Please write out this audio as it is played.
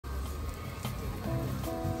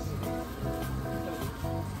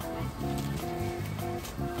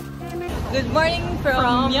Good morning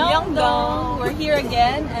from Myeongdong. We're here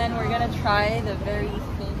again and we're gonna try the very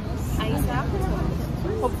famous ice apple.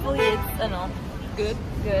 Hopefully it's good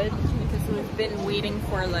because we've been waiting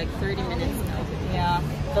for like 30 minutes now. Yeah,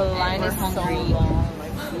 the line is so long.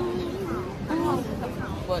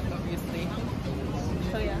 But obviously.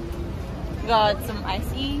 So yeah. Got some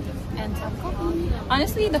icy and some coffee.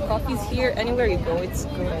 Honestly, the coffee's here. Anywhere you go, it's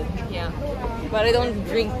good. Yeah. But I don't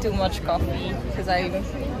drink too much coffee because I'm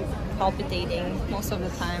palpitating most of the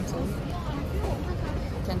time, so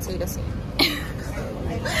I can't say the same.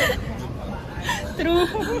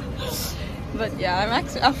 True. But yeah, I'm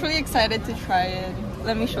actually excited to try it.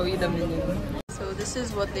 Let me show you the menu. So this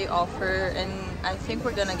is what they offer, and I think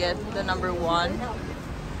we're gonna get the number 1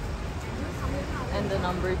 and the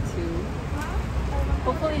number 2.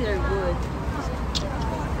 Hopefully they're good.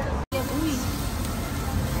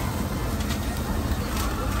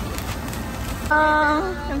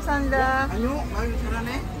 감사합니다.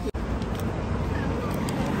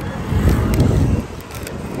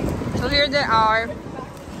 So here they are.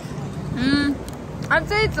 I'd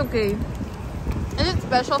say it's okay. Is it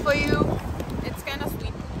special for you? It's kind of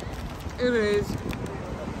sweet. It is.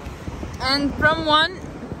 And from 1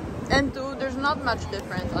 and 2, there's not much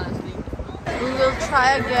difference, honestly. We will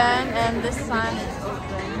try again, and this time it's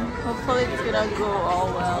open. Hopefully it's gonna go all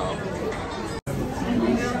well.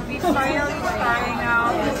 We'll be finally trying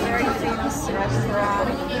out this very famous restaurant.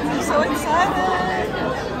 I'm so excited!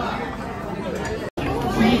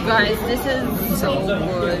 You guys, this is so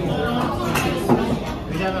good.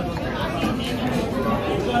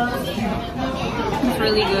 It's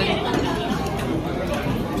really good.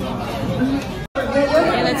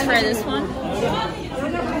 Okay, let's try this one.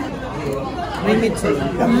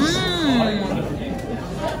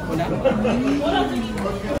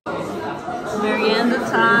 Merienda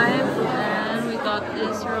time, and we got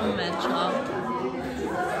this romecha.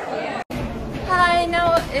 Hi,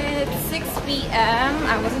 now it's 6 p.m.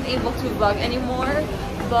 I wasn't able to vlog anymore,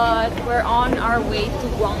 but we're on our way to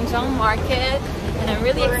Gwangjang market, and I'm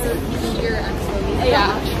really excited here actually.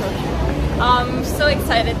 Yeah, I'm so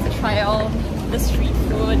excited to try all the street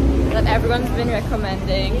food that everyone's been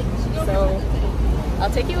recommending. So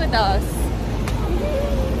I'll take you with us.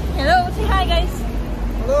 Hello, say hi guys.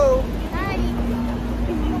 Hello. Hi.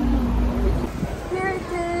 Here it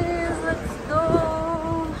is. Let's go.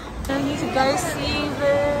 Can you guys see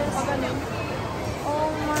this? Oh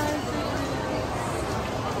my goodness.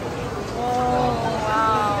 Oh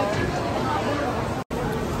wow.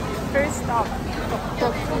 First stop.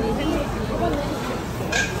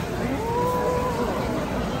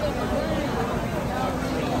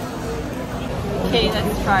 Okay,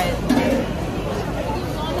 let's try it.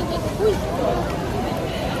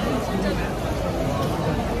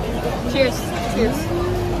 Cheers. Cheers.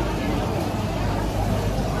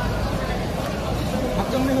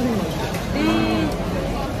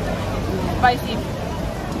 Spicy.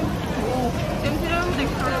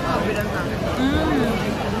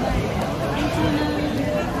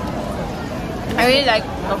 I really like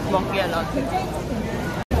tteokbokki a lot.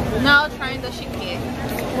 Now trying the shiki.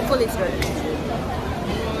 Hopefully it's good.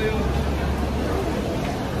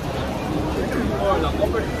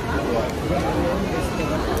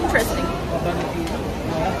 Interesting.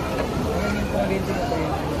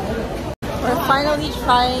 We're finally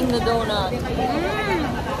trying the donut.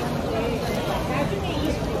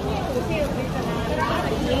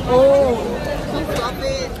 Oh,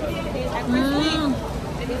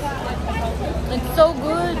 it's so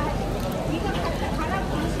good.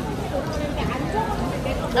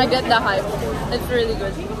 I get the hype. It's really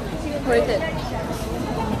good. Worth it.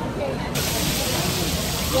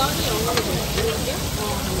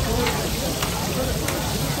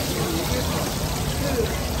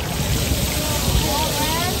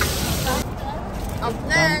 Up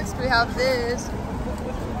next, we have this.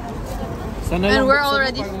 And we're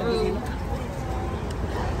already through.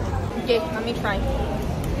 Okay, let me try.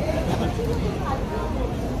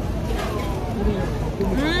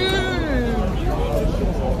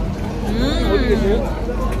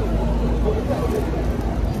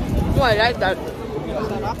 Oh, I like that.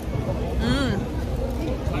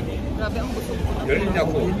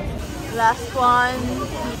 Last one,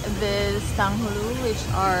 this tanghulu, which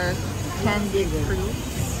are candied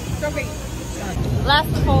fruits.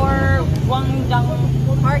 Last for Gwangjang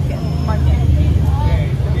market.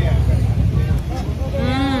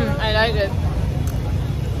 I like it.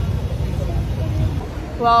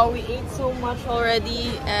 Wow, we ate so much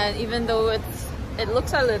already, and even though it's It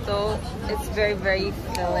looks a little, it's very, very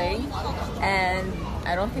filling, and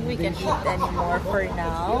I don't think we can eat anymore for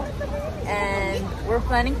now. And we're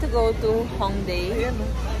planning to go to Hongdae,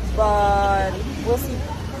 but we'll see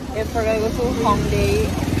if we're gonna go to Hongdae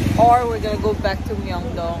or we're gonna go back to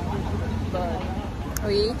Myeongdong. But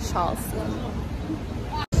we shall see.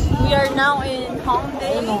 We are now in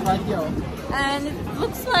Hongdae, and it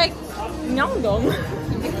looks like Myeongdong.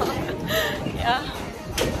 Yeah.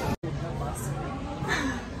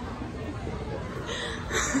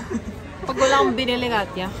 Pag wala akong binili,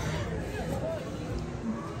 Katia.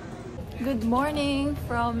 Good morning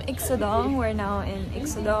from Ikseodong. We're now in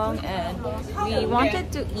Ikseodong, and we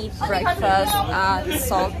wanted to eat breakfast at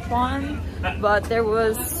Salt Pond, but there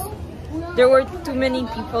were too many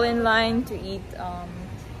people in line to eat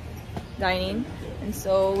dining, and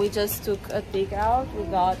so we just took a takeout. We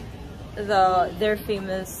got their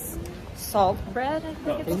famous salt bread, I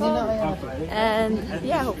think it's called, and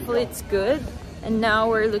yeah, hopefully it's good. And now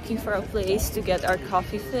we're looking for a place to get our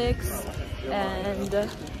coffee fix, and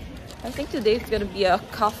I think today it's gonna be a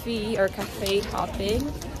coffee or cafe hopping,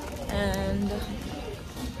 and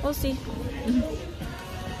we'll see.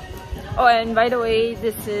 Oh, and by the way,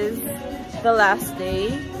 this is the last day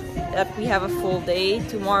that we have a full day.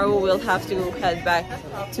 Tomorrow we'll have to head back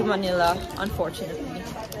to Manila, unfortunately.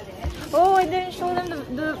 Oh, I didn't show them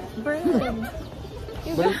the bread.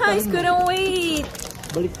 You guys couldn't wait.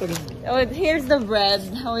 Oh, here's the bread.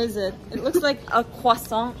 How is it? It looks like a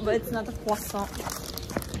croissant, but it's not a croissant.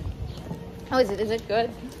 How is it? Is it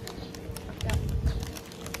good? Yeah.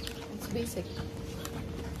 It's basic.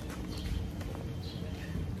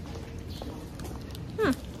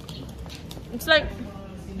 It's like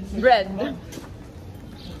bread.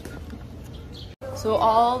 So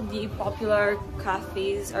all the popular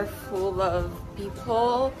cafes are full of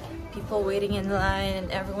people waiting in line,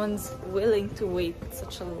 and everyone's willing to wait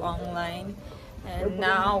such a long line. And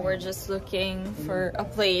now we're just looking for a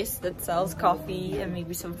place that sells coffee and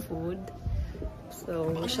maybe some food.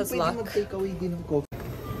 So wish us luck.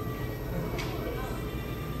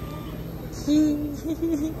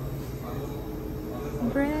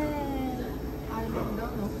 Bread.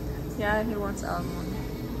 Yeah, he wants almond.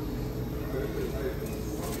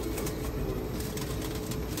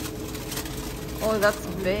 Oh, that's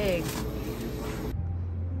big.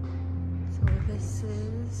 So this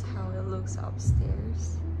is how it looks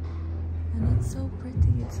upstairs. And it's so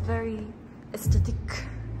pretty. It's very aesthetic,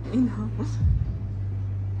 you know.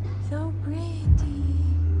 So pretty.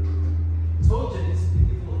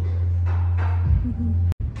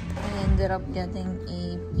 I ended up getting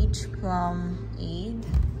a peach plum aid.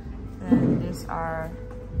 And these are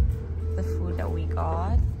the food that we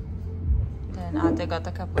got. Then Ate got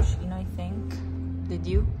a cappuccino, I think. Did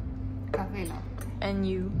you? Cafe latte. And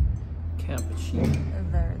you? Cappuccino.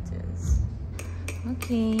 There it is.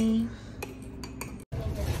 Okay.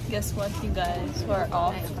 Guess what, you guys? We're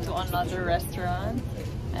off to another restaurant,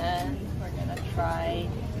 and we're gonna try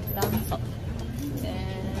damso.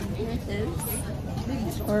 And here it is.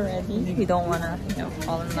 We're ready. We don't wanna,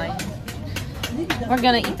 fall in line. We're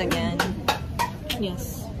gonna eat again.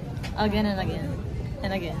 Yes. Again and again.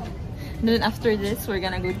 And again. And then after this, we're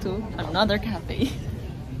gonna go to another cafe.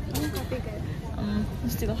 We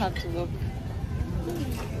still have to look.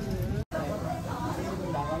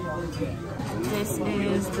 This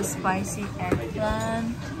is the spicy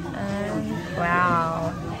eggplant, and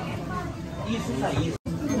wow.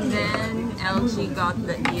 And then LG got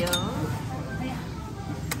the eel.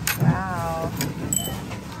 Wow.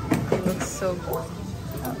 It looks so good.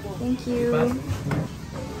 Oh, thank you.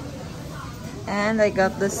 And I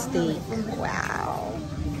got the steak. Wow.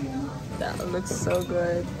 That looks so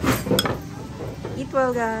good. Eat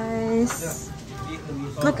well, guys.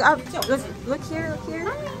 Look up. Look here. Look here.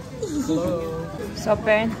 So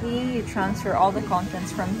apparently you transfer all the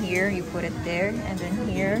contents from here. You put it there. And then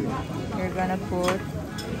here, you're gonna put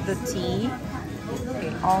the tea.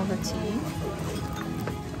 Okay, all the tea.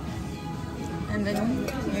 And then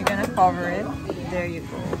you're gonna cover it. There you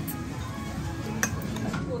go.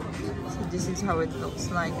 This is how it looks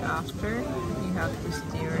like after. You have to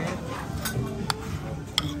stir it.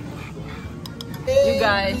 You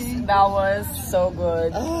guys, that was so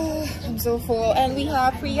good. I'm so full. And we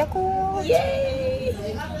have free Yakult. Yay!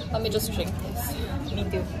 Let me just drink this. Me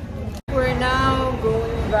too. We're now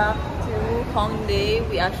going back to Hongdae.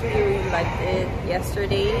 We actually really liked it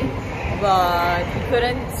yesterday, but we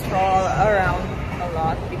couldn't stroll around a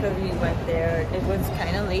lot because we went there. It was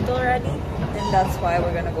kind of late already, and that's why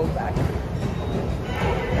we're gonna go back.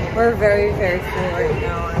 We're very, very full right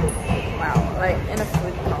now. And wow, like in a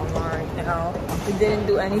food coma right now. We didn't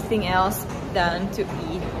do anything else down to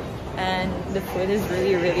eat, and the food is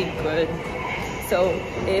really good. So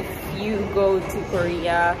if you go to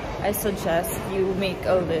Korea, I suggest you make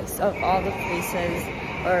a list of all the places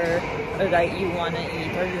or that you want to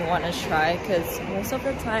eat or you want to try, because most of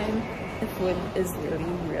the time the food is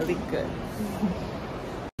really good.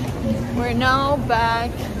 We're now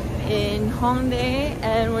back in Hongdae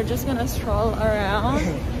and we're just gonna stroll around,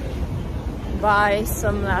 buy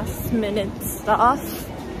some last minute stuff,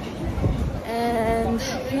 and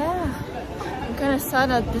yeah, I'm kind of sad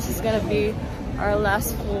that this is gonna be our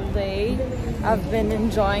last full day. I've been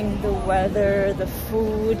enjoying the weather, the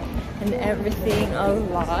food, and everything a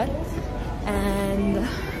lot, and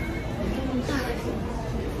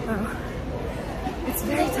wow, it's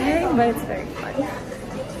very tiring, but it's very fun.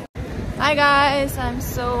 Hi guys, I'm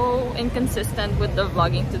so inconsistent with the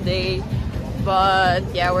vlogging today, but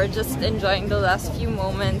yeah, we're just enjoying the last few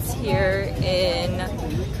moments here in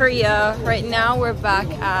Korea. Right now we're back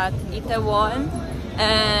at Itaewon,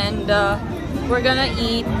 and we're gonna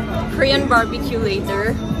eat Korean barbecue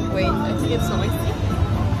later. Wait, I think it's so messy.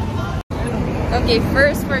 Okay,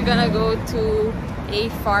 first we're gonna go to a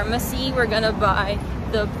pharmacy. We're gonna buy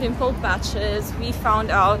the pimple patches. We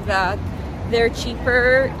found out that they're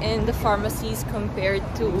cheaper in the pharmacies compared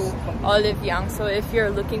to Olive Young. So if you're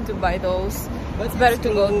looking to buy those, it's better to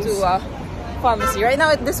go to a pharmacy. Right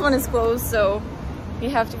now this one is closed, so we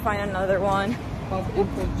have to find another one.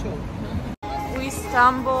 We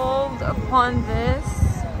stumbled upon this,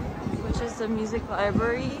 which is the music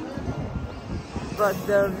library, but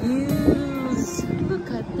the views,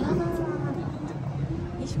 look at that.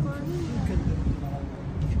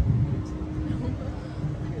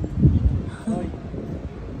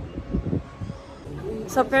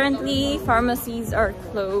 So apparently pharmacies are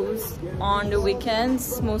closed on the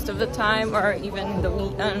weekends most of the time, or even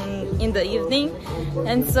in the evening,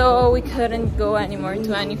 and so we couldn't go anymore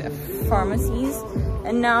to any pharmacies.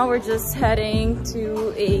 And now we're just heading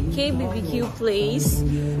to a KBBQ place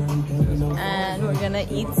and we're gonna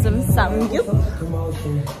eat some samgyup.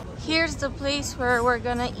 Here's the place where we're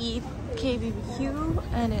gonna eat KBBQ,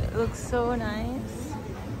 and it looks so nice.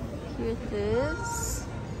 Here it is.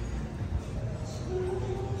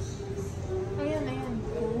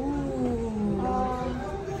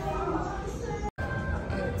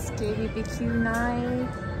 It's KBBQ night,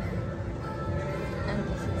 and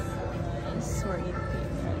this is nice. We're eating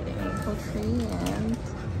maple tree, and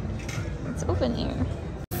it's open air.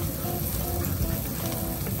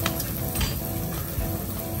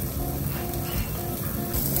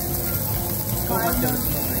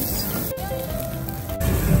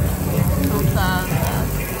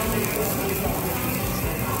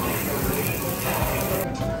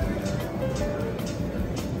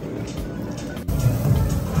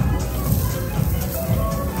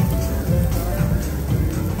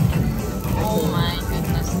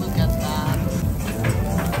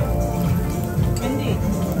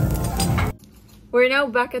 We're now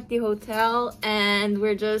back at the hotel and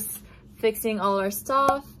we're just fixing all our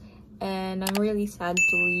stuff, and I'm really sad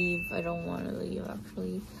to leave. I don't want to leave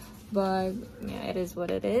actually, but yeah, it is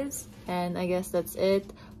what it is. And I guess that's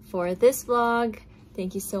it for this vlog.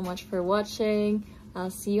 Thank you so much for watching.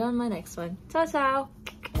 I'll see you on my next one. Ciao, ciao!